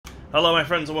Hello my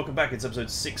friends and welcome back, it's episode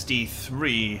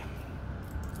 63.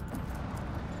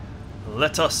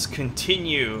 Let us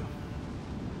continue.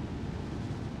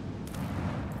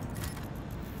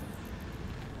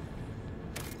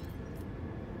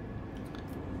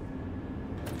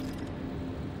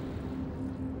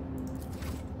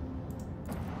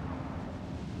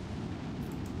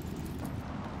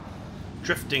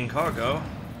 Drifting cargo.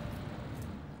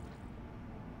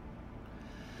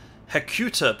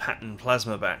 Hecuta pattern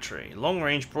plasma battery. Long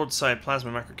range broadside plasma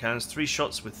macro cannons, 3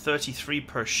 shots with 33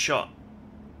 per shot.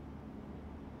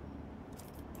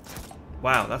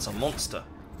 Wow, that's a monster.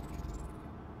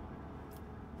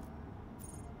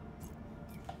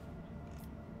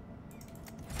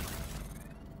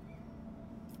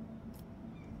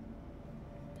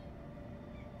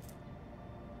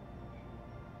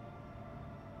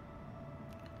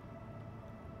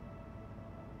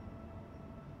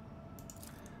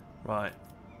 Right,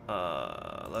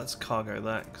 let's cargo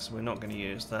that because we're not going to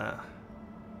use that.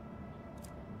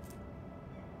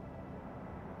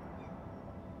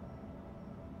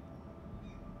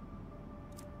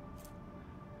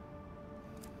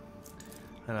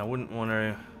 And I wouldn't want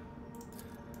to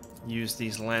use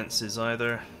these lances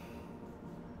either.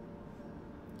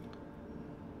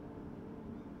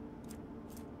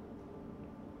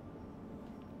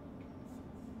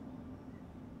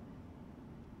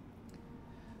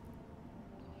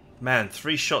 Man,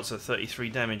 3 shots at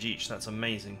 33 damage each, that's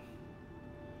amazing.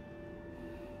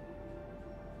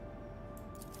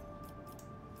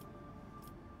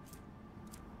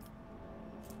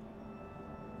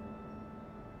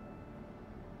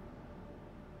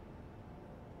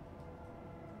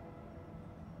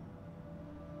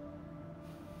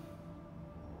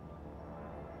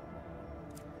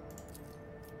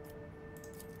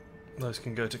 Those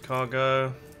can go to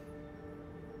cargo.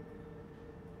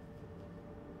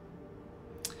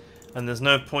 And there's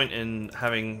no point in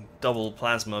having double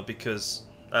plasma because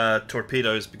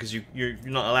torpedoes because you're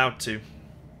not allowed to.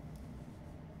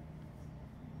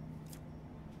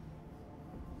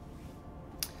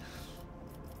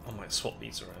 I might swap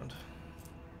these around.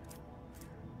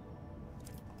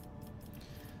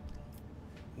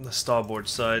 The starboard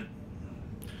side.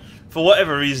 For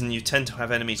whatever reason, you tend to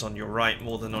have enemies on your right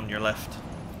more than on your left.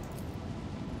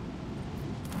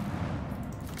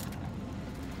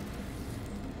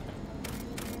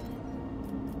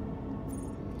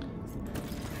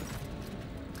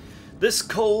 This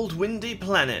cold, windy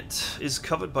planet is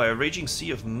covered by a raging sea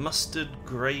of mustard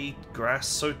grey grass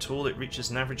so tall it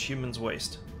reaches an average human's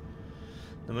waist.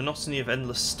 The monotony of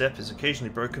endless steppe is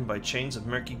occasionally broken by chains of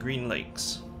murky green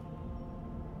lakes.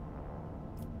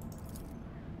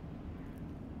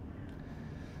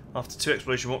 After 2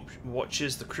 exploration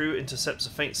watches, the crew intercepts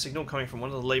a faint signal coming from one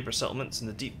of the labour settlements in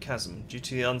the deep chasm. Due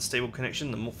to the unstable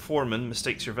connection, the foreman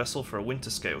mistakes your vessel for a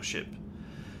winter-scale ship,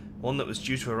 one that was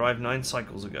due to arrive 9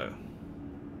 cycles ago.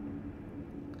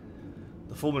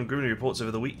 The foreman grimly reports over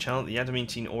the weak channel that the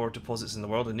adamantine ore deposits in the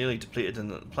world are nearly depleted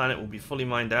and that the planet will be fully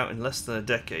mined out in less than a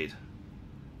decade.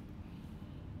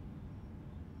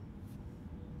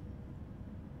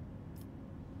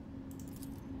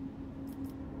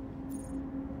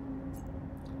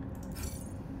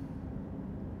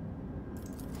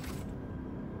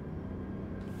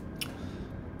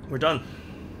 We're done.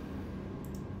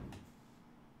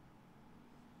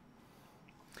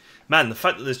 Man, the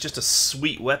fact that there's just a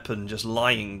sweet weapon just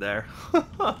lying there.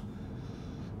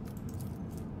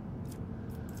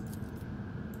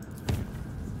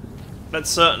 That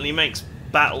certainly makes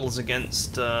battles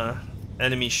against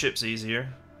enemy ships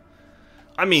easier.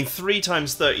 I mean, 3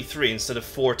 times 33 instead of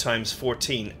 4 times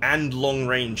 14, and long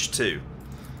range too.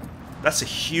 That's a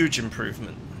huge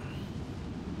improvement.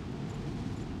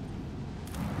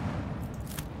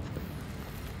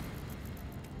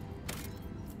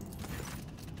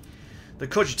 The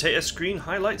Cogitator screen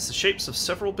highlights the shapes of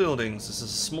several buildings. This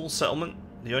is a small settlement,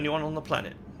 the only one on the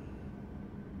planet.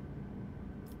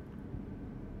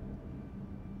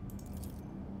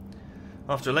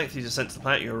 After a lengthy descent to the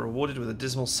planet, you are rewarded with a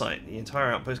dismal sight. The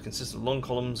entire outpost consists of long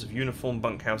columns of uniform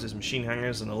bunkhouses, machine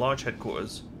hangars, and a large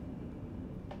headquarters,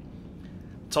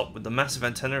 topped with the massive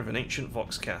antenna of an ancient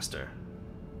voxcaster.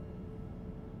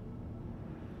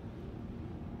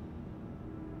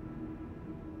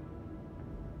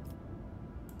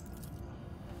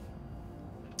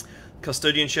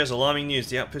 Custodian shares alarming news.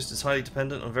 The outpost is highly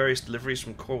dependent on various deliveries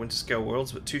from core winter-scale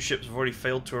worlds, but 2 ships have already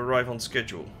failed to arrive on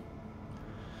schedule.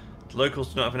 The locals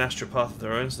do not have an astropath of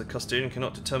their own, so the Custodian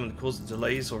cannot determine the cause of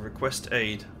delays or request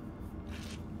aid.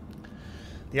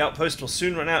 The outpost will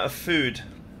soon run out of food.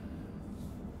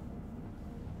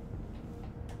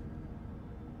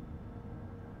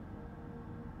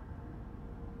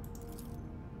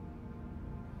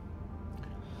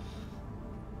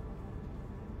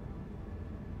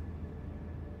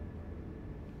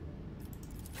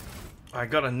 I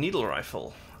got a needle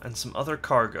rifle and some other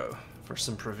cargo for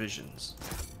some provisions.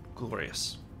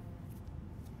 Glorious.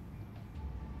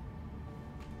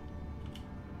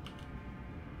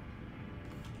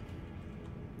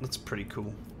 That's pretty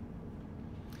cool.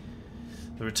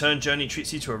 The return journey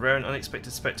treats you to a rare and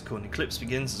unexpected spectacle. An eclipse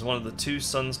begins as one of the two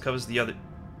suns covers the other.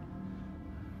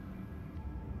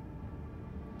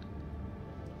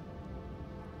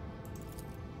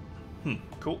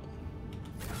 Cool.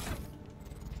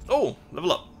 Oh,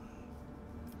 level up.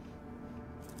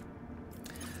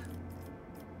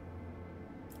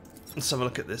 Let's have a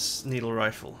look at this needle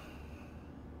rifle.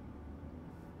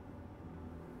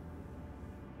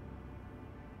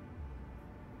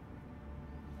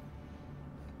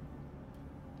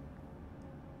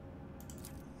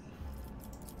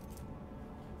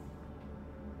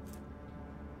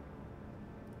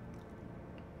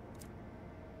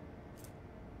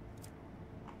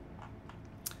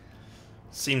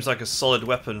 Seems like a solid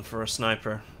weapon for a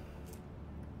sniper.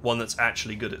 One that's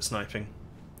actually good at sniping.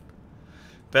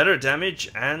 Better damage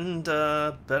and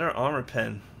better armor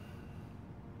pen.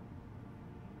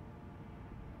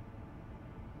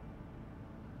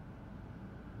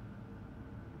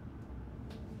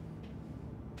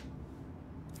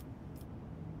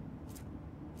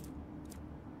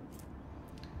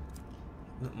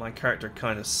 My character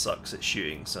kind of sucks at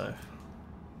shooting, so...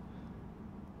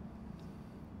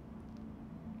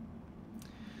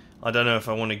 I don't know if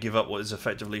I want to give up what is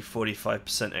effectively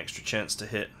 45% extra chance to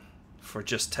hit for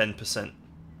just 10%.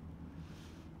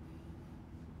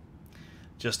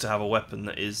 Just to have a weapon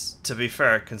that is, to be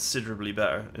fair, considerably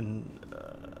better and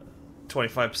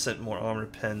 25% more armor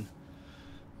pen.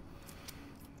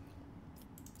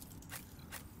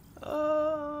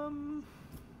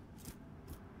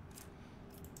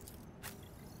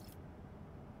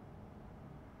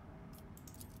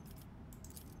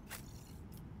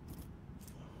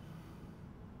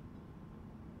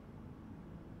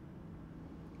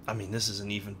 I mean, this is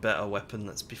an even better weapon,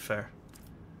 let's be fair.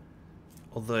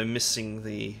 Although missing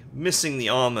the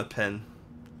armor pen.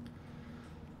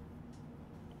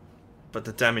 But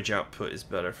the damage output is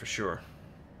better for sure.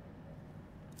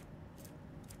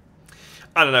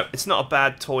 I don't know, it's not a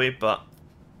bad toy, but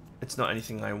it's not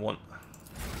anything I want.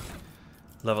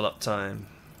 Level up time.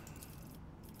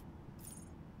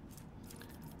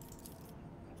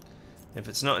 If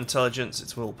it's not intelligence,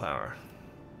 it's willpower.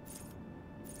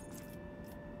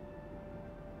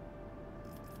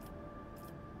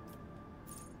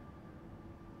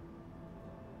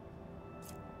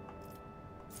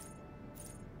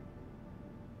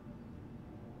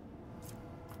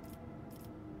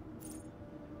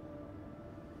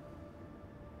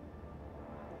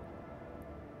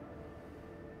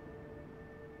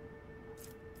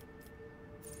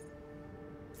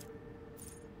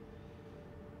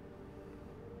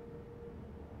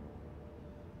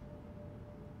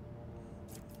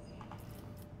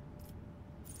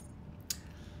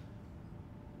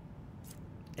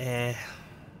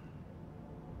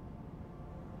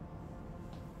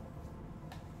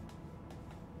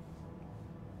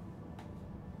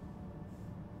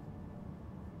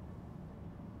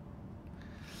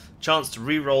 Chance to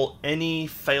reroll any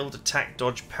failed attack,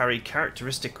 dodge, parry,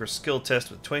 characteristic or skill test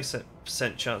with 20%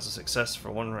 chance of success for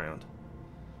 1 round.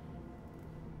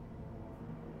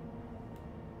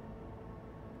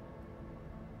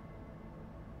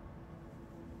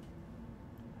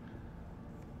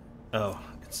 Oh,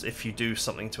 it's if you do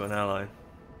something to an ally.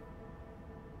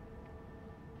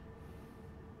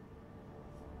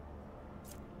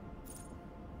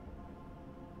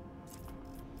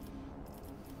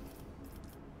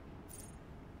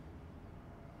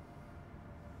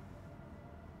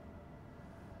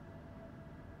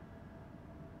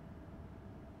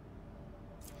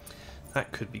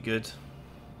 That could be good.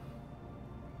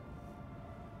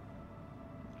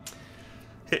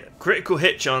 Critical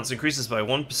hit chance increases by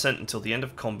 1% until the end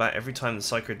of combat every time the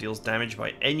Psyker deals damage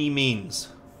by any means.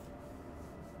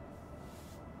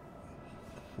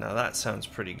 Now that sounds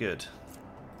pretty good.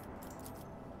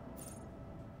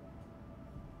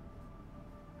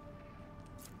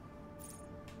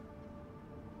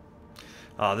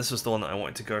 Ah, this was the one that I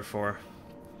wanted to go for.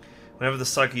 Whenever the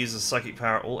Psyker uses psychic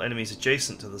power, all enemies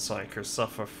adjacent to the Psyker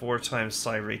suffer 4 times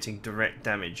Psi rating direct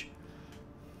damage.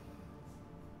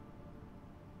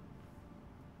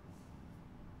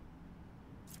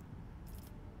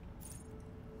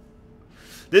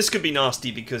 This could be nasty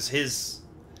because his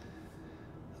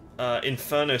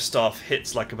Inferno Staff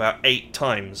hits like about 8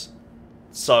 times.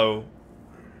 So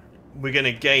we're going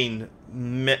to gain,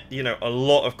 you know, a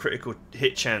lot of critical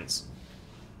hit chance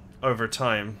over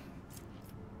time.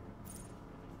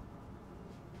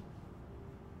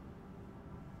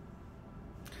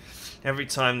 Every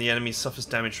time the enemy suffers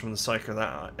damage from the Psyker,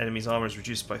 that enemy's armor is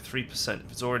reduced by 3%.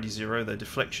 If it's already 0, their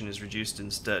deflection is reduced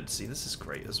instead. See, this is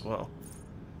great as well.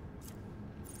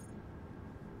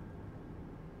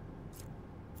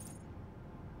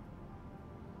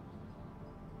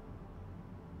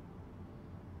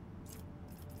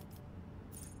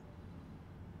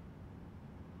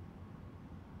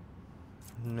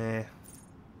 Nah.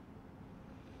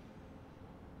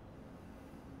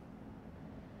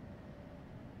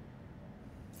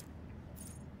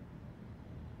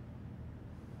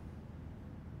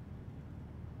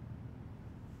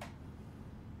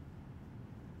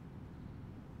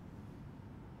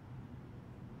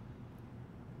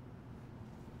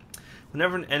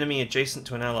 Whenever an enemy adjacent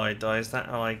to an ally dies, that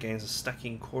ally gains a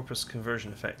stacking corpus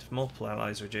conversion effect. If multiple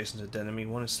allies are adjacent to an enemy,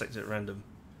 one is selected at random.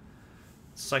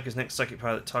 Psyker's next psychic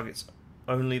power that targets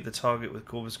only the target with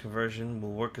corpus conversion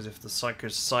will work as if the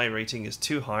Psyker's psi rating is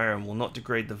too high and will not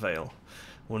degrade the veil.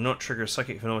 Will not trigger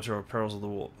psychic phenomena or perils of the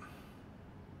warp.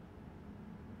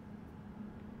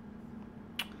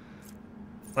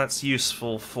 That's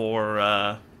useful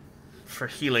for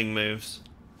healing moves.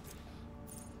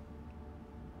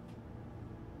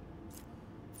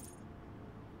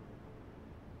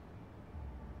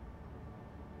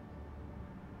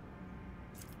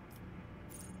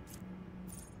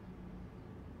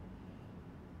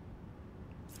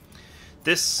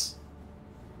 This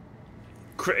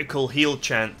critical heal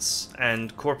chance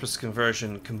and corpus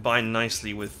conversion combine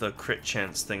nicely with the crit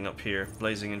chance thing up here,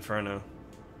 Blazing Inferno.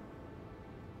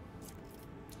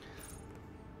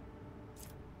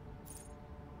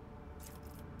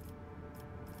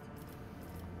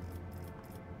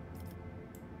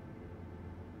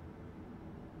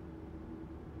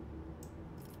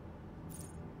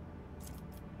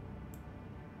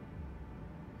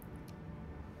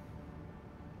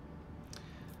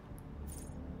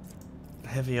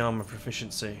 Heavy armor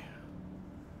proficiency.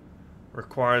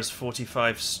 Requires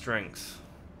 45 strength.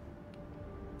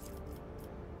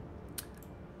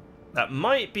 That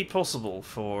might be possible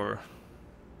for...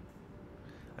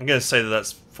 I'm going to say that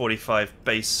that's 45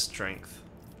 base strength.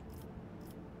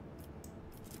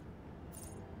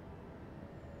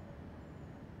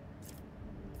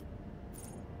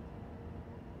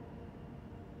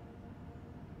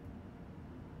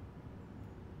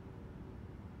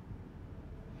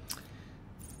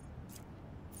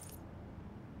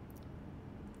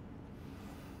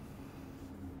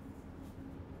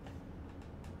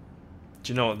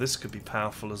 Do you know what? This could be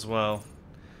powerful as well.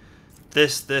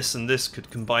 This, and this could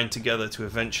combine together to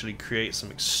eventually create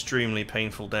some extremely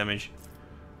painful damage.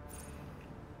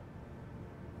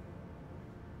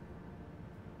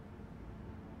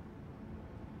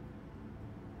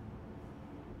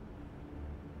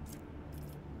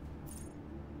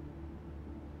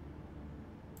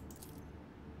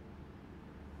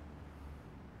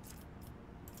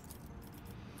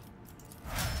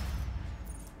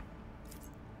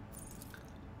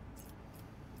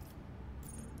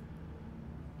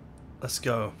 Let's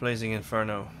go, Blazing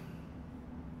Inferno.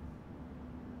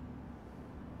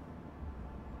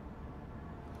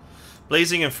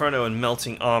 Blazing Inferno and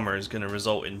Melting Armor is going to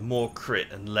result in more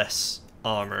crit and less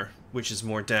armor, which is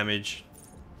more damage.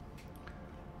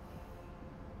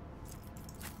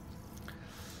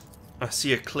 I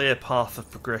see a clear path of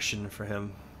progression for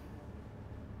him.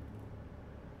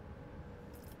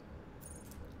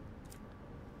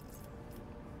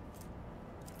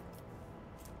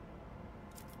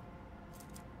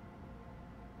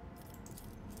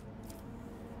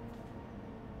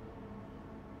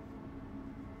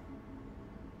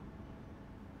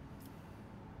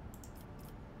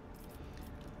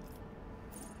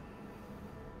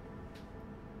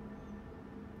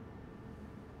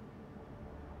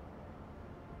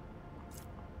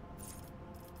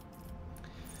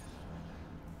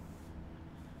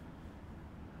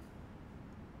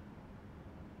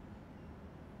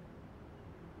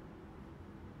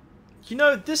 You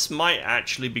know, this might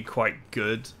actually be quite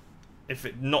good if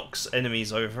it knocks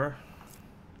enemies over.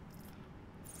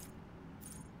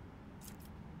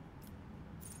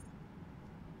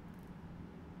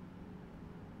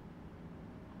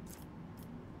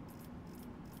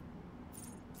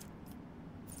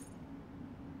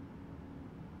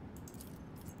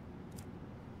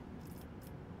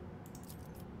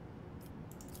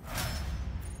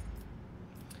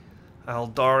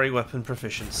 Aldari weapon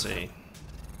proficiency.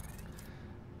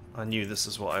 I knew this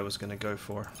is what I was going to go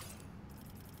for.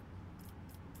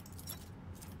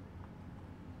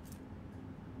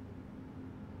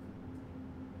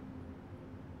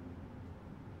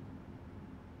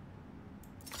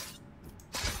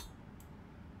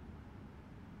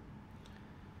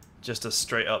 just a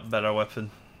straight up better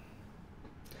weapon.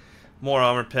 More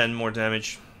armor pen, more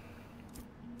damage.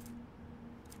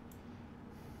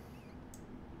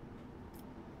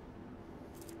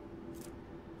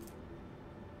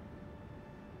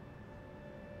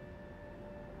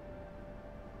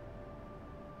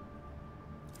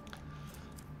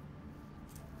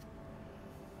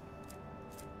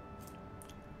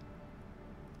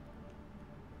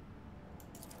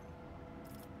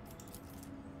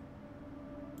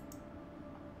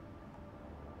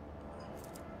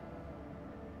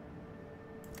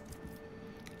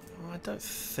 I don't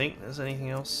think there's anything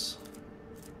else.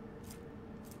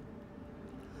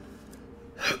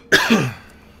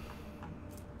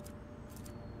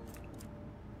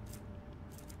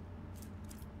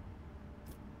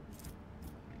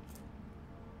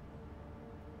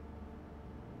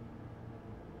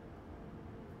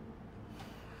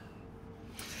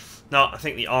 No, I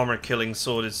think the armor killing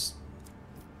sword is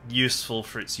useful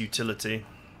for its utility.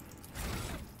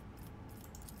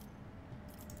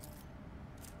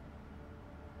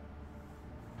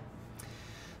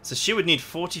 So she would need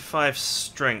 45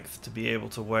 strength to be able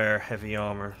to wear heavy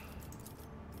armor.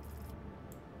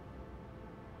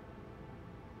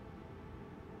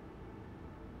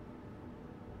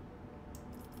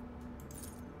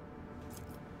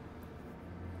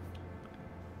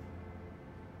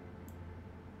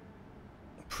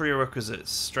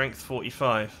 Prerequisites, strength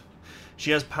 45.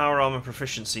 She has power armor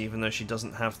proficiency even though she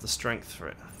doesn't have the strength for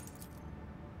it.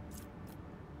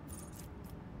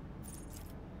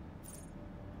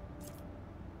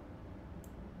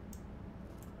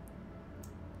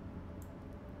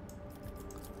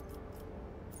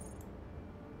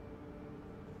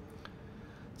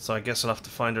 So I guess I'll have to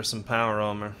find her some power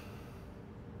armor.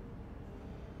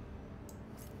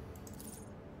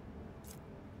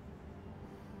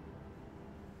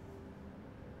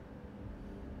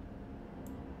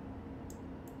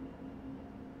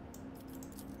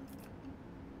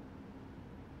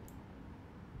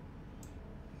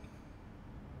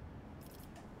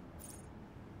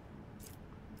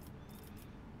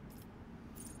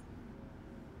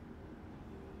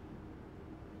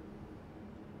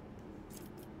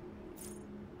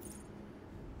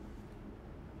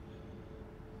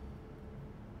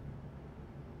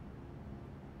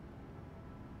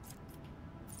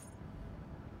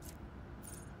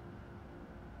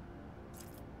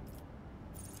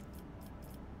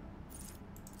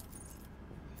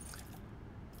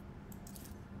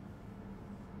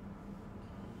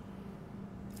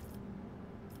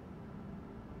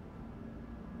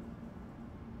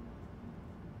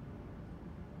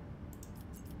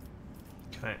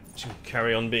 Okay, she can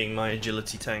carry on being my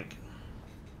agility tank.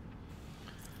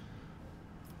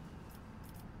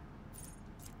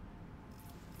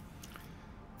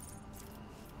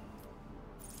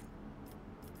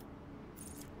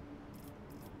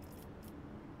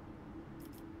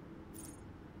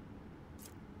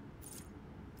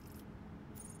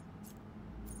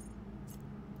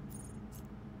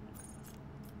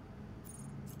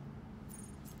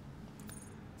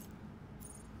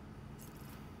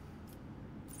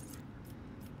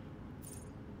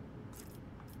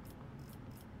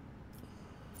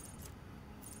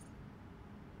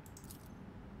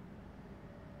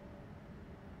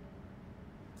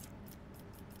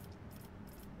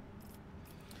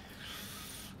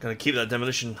 Gotta keep that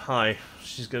demolition high.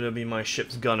 She's gonna be my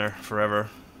ship's gunner forever.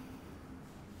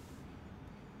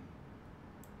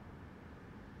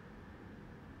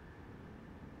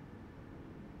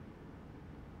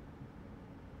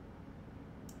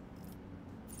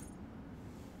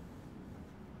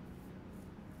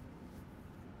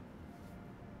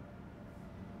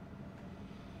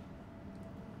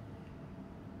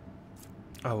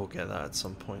 I will get that at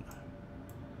some point.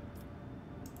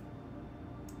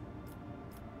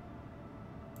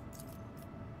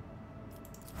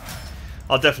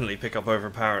 I'll definitely pick up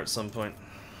overpower at some point.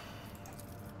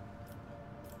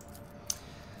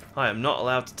 I am not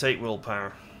allowed to take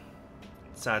willpower.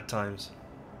 Sad times.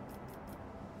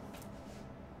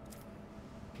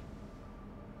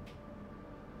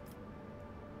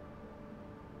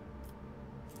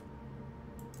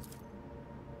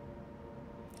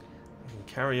 I can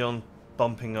carry on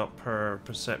bumping up her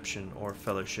perception or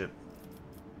fellowship.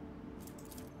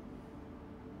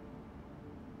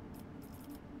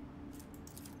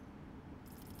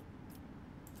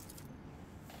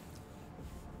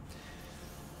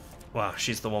 Wow,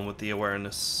 she's the one with the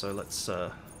awareness, so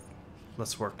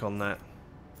let's work on that.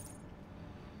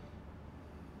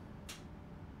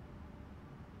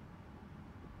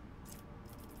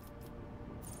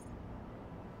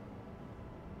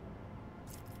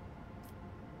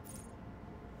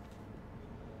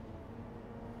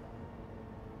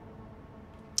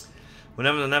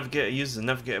 Whenever the navigator uses a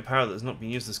navigator power that has not been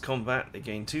used as combat, they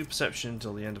gain 2 perception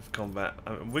until the end of combat.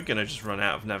 I mean, we're going to just run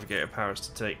out of navigator powers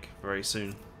to take very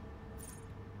soon.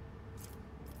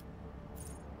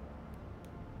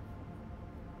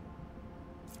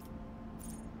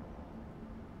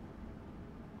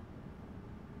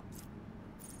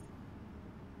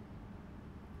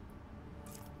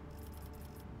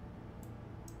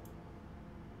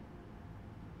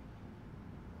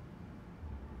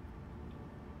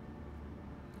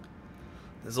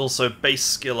 There's also base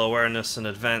skill awareness and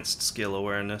advanced skill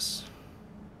awareness.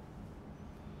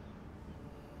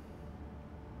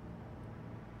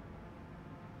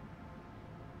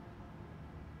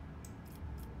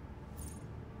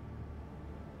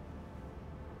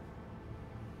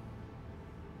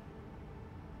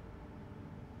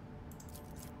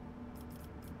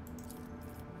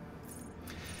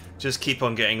 Just keep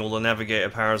on getting all the navigator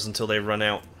powers until they run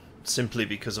out, simply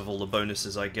because of all the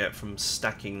bonuses I get from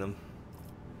stacking them.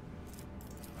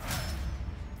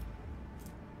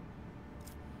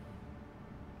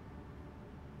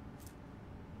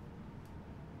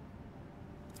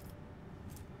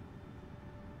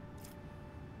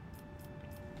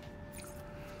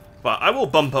 But I will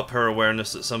bump up her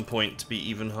awareness at some point to be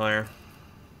even higher.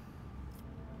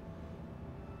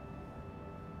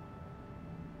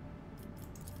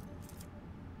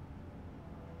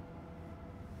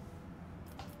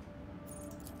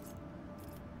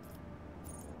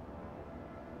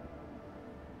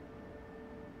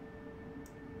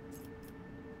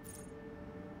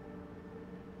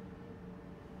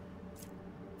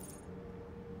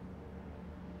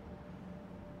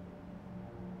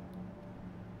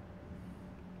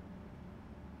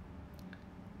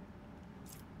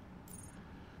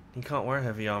 He can't wear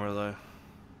heavy armor though.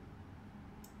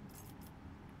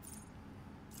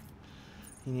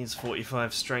 He needs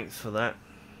 45 strength for that.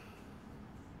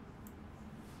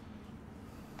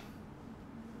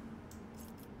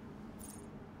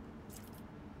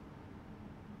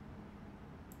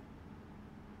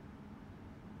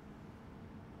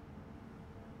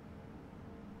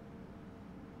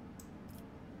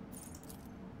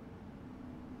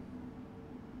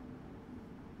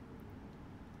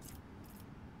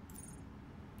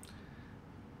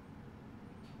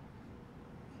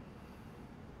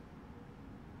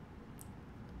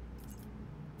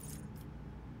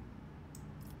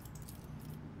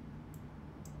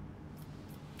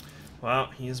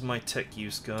 Well, he is my tech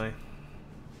use guy.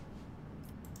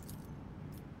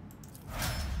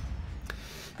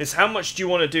 It's how much do you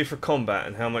want to do for combat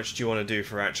and how much do you want to do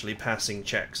for actually passing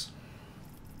checks?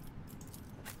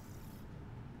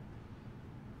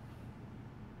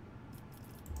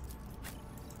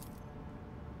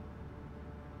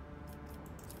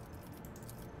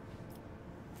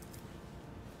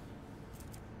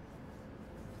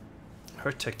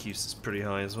 Her tech use is pretty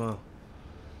high as well.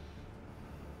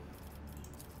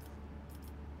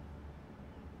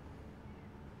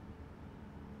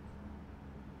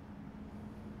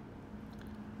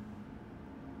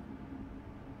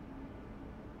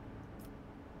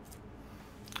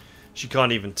 She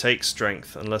can't even take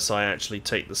strength unless I actually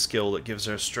take the skill that gives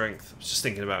her strength. I was just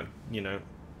thinking about, you know,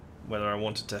 whether I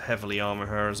wanted to heavily armor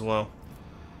her as well.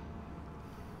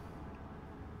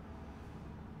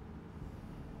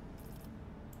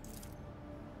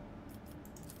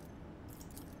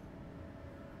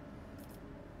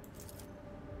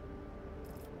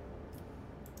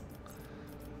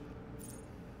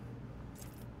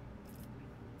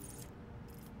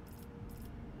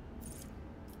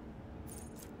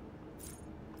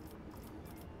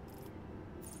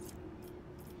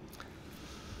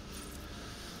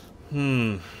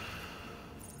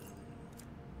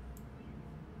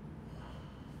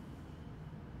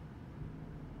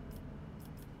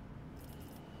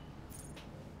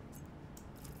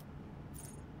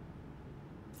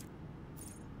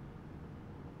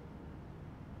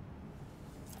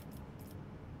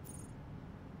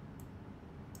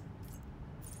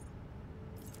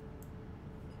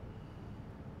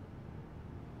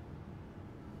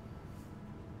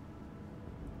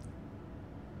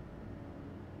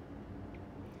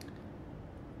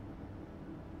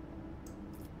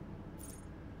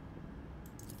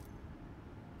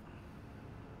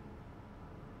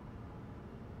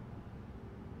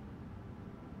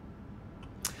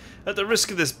 At the risk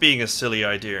of this being a silly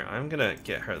idea, I'm gonna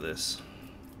get her this.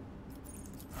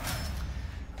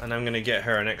 And I'm gonna get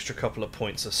her an extra couple of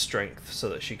points of strength so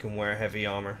that she can wear heavy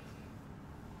armor.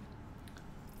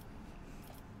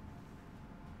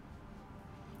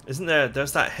 Isn't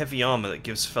there's that heavy armor that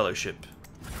gives fellowship.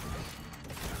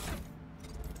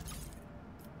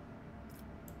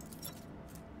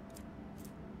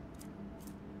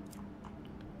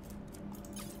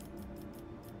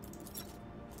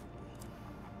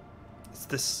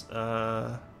 this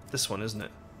one, isn't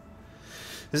it?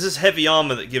 This is heavy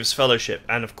armor that gives fellowship,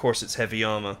 and of course it's heavy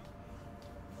armor.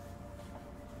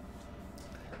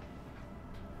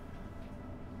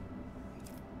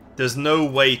 There's no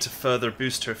way to further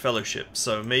boost her fellowship,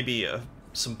 so maybe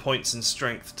some points in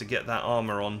strength to get that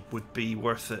armor on would be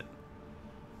worth it.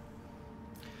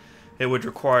 It would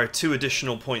require 2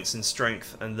 additional points in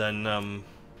strength, and then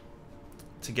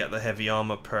to get the heavy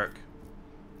armor perk.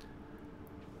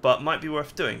 But might be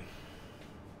worth doing.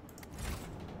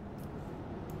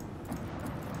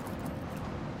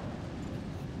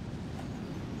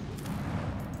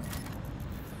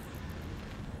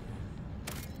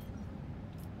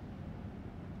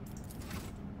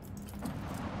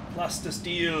 Plaster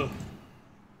steel.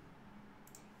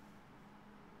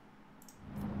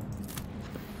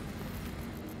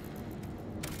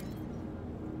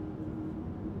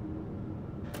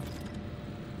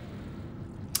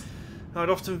 I'd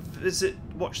often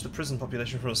watch the prison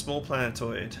population from a small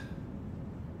planetoid.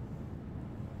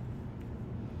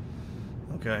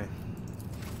 Okay.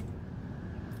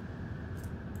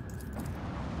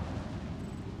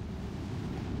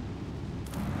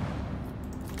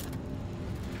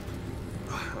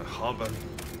 Heartburn.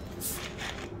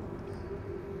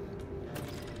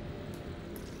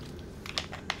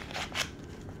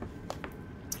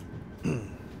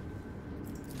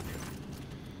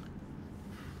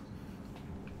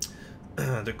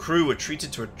 The crew were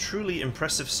treated to a truly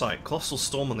impressive sight. Colossal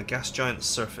storm on the gas giant's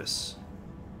surface.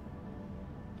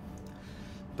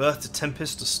 Birth to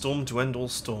tempest, a storm to end all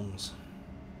storms.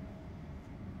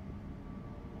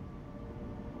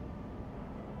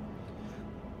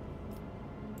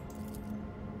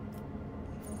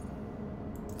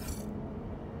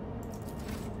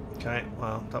 Okay,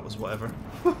 well, that was whatever.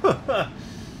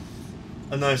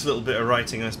 A nice little bit of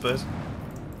writing, I suppose.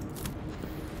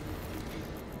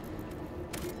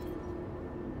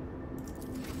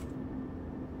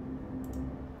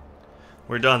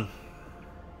 We're done.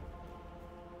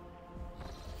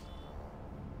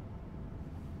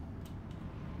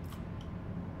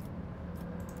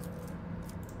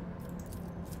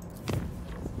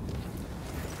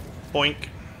 Boink.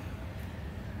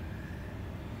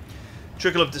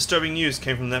 Trickle of disturbing news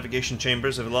came from the navigation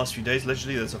chambers over the last few days.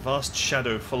 Allegedly, there's a vast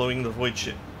shadow following the void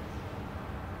ship.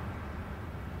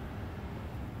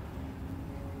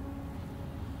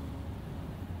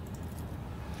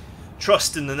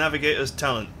 Trust in the navigator's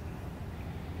talent.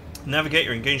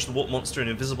 Navigator engaged the warp monster in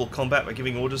invisible combat by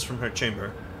giving orders from her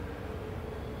chamber.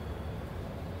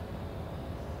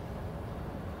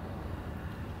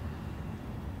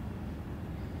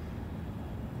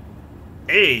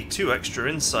 Hey, 2 extra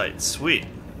insights, sweet.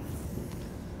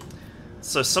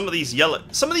 So some of these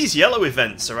yellow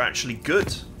events are actually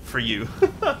good for you.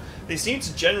 They seem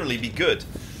to generally be good.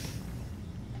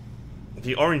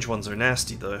 The orange ones are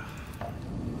nasty though.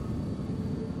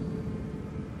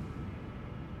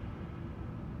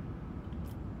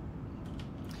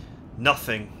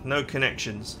 Nothing. No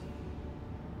connections.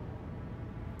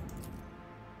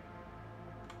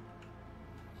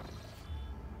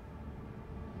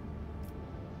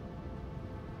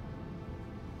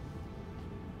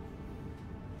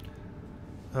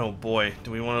 Oh boy, do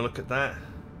we want to look at that?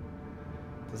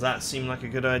 Does that seem like a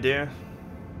good idea?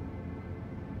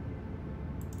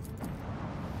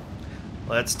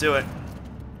 Let's do it.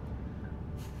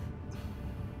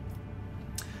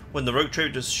 When the rogue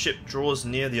trader's ship draws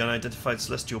near the unidentified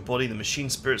celestial body, the machine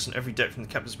spirits on every deck from the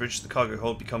captain's bridge to the cargo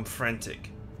hold become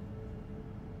frantic.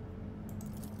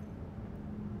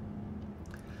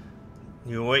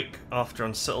 You awake after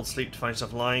unsettled sleep to find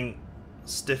yourself lying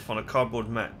stiff on a cardboard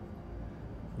mat.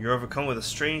 You're overcome with a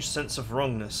strange sense of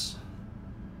wrongness.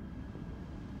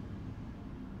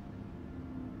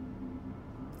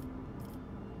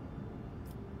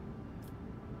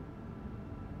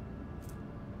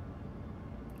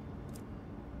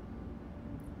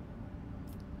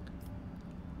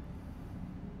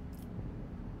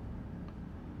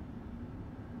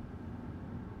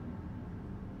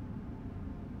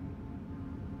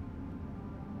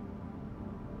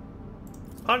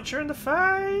 Punch her in the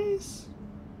face!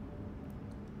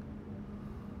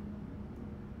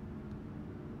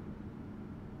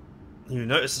 You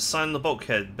notice a sign on the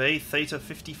bulkhead, Bay Theta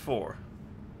 54.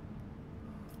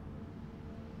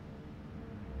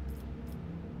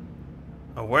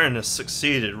 Awareness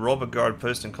succeeded. Rob a guard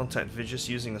post and contact Vigis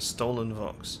using a stolen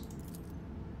Vox.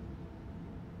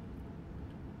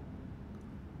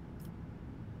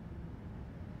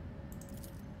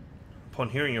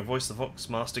 Upon hearing your voice, the Vox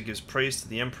Master gives praise to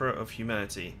the Emperor of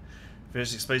Humanity.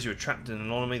 Vigis explains you were trapped in an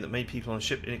anomaly that made people on the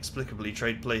ship inexplicably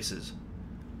trade places.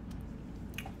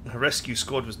 A rescue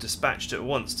squad was dispatched at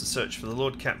once to search for the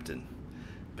Lord Captain,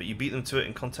 but you beat them to it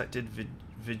and contacted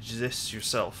Vigis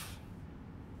yourself.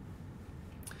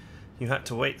 You had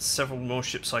to wait several more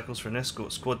ship cycles for an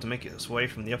escort squad to make its way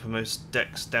from the uppermost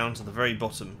decks down to the very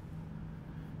bottom.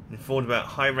 Informed about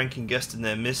high-ranking guests in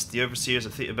their midst, the overseers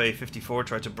of Theta Bay 54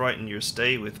 tried to brighten your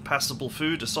stay with passable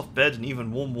food, a soft bed, and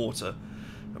even warm water.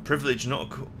 A privilege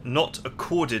not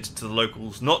accorded to the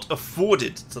locals, not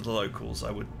afforded to the locals,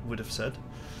 I would have said.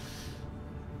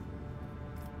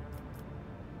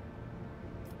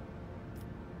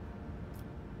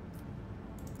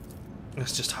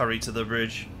 Let's just hurry to the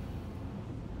bridge.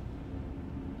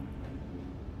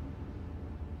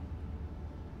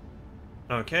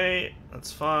 Okay,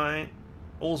 that's fine.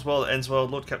 All's well that ends well.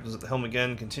 Lord Captain's at the helm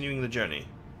again, continuing the journey.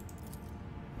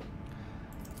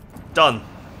 Done.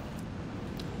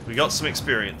 We got some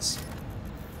experience.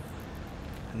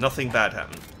 Nothing bad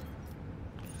happened.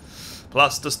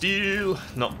 Plaster steel!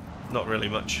 Not really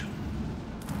much.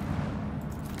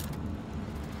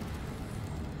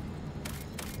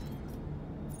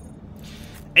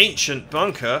 Ancient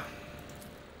bunker.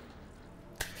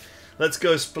 Let's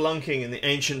go spelunking in the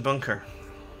ancient bunker.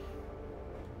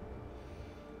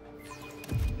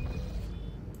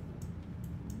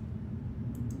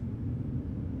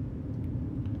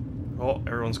 Oh,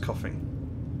 everyone's coughing.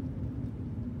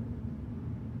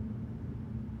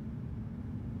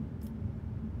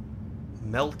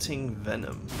 Melting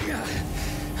venom.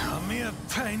 Mere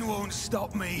pain won't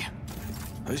stop me.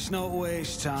 Let's not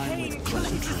waste time with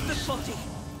pleasantries. The body.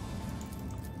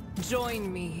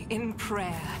 Join me in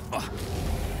prayer.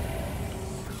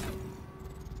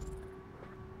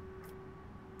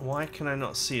 Why can I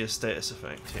not see a status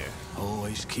effect here?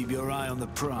 Always keep your eye on the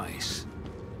prize.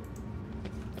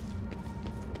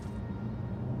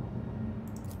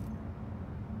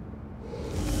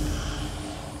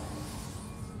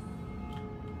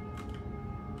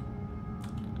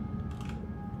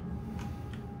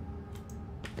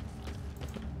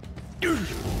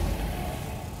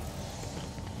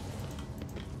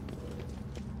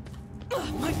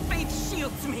 My faith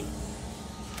shields me.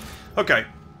 Okay.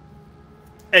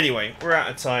 Anyway, we're out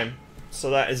of time, so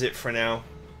that is it for now.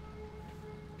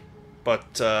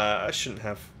 But I shouldn't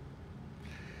have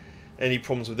any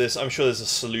problems with this. I'm sure there's a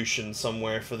solution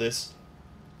somewhere for this.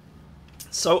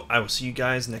 So I will see you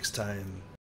guys next time.